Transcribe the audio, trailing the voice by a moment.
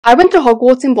I went to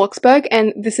Hogwarts in Bloxburg,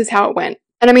 and this is how it went.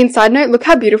 And I mean, side note, look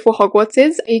how beautiful Hogwarts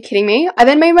is. Are you kidding me? I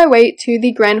then made my way to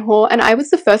the Grand Hall, and I was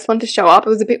the first one to show up. It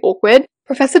was a bit awkward.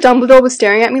 Professor Dumbledore was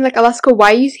staring at me like, Alaska,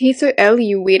 why are you here so early,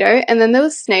 you weirdo? And then there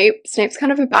was Snape. Snape's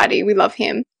kind of a baddie. We love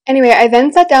him. Anyway, I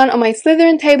then sat down on my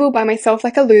Slytherin table by myself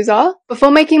like a loser before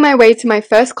making my way to my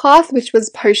first class, which was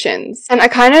potions. And I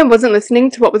kind of wasn't listening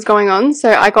to what was going on,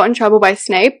 so I got in trouble by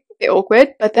Snape. Bit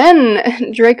awkward. But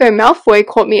then Draco Malfoy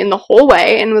caught me in the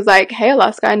hallway and was like, hey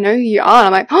Alaska, I know who you are. And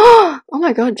I'm like, oh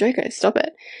my god, Draco, stop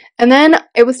it. And then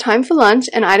it was time for lunch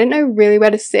and I didn't know really where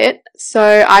to sit,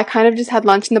 so I kind of just had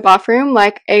lunch in the bathroom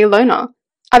like a loner.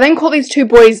 I then caught these two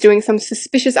boys doing some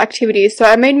suspicious activities, so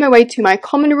I made my way to my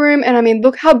common room, and I mean,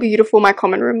 look how beautiful my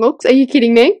common room looks. Are you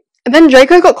kidding me? And then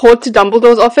Draco got called to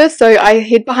Dumbledore's office, so I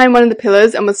hid behind one of the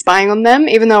pillars and was spying on them,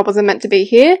 even though I wasn't meant to be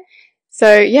here.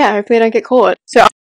 So yeah, hopefully I don't get caught. So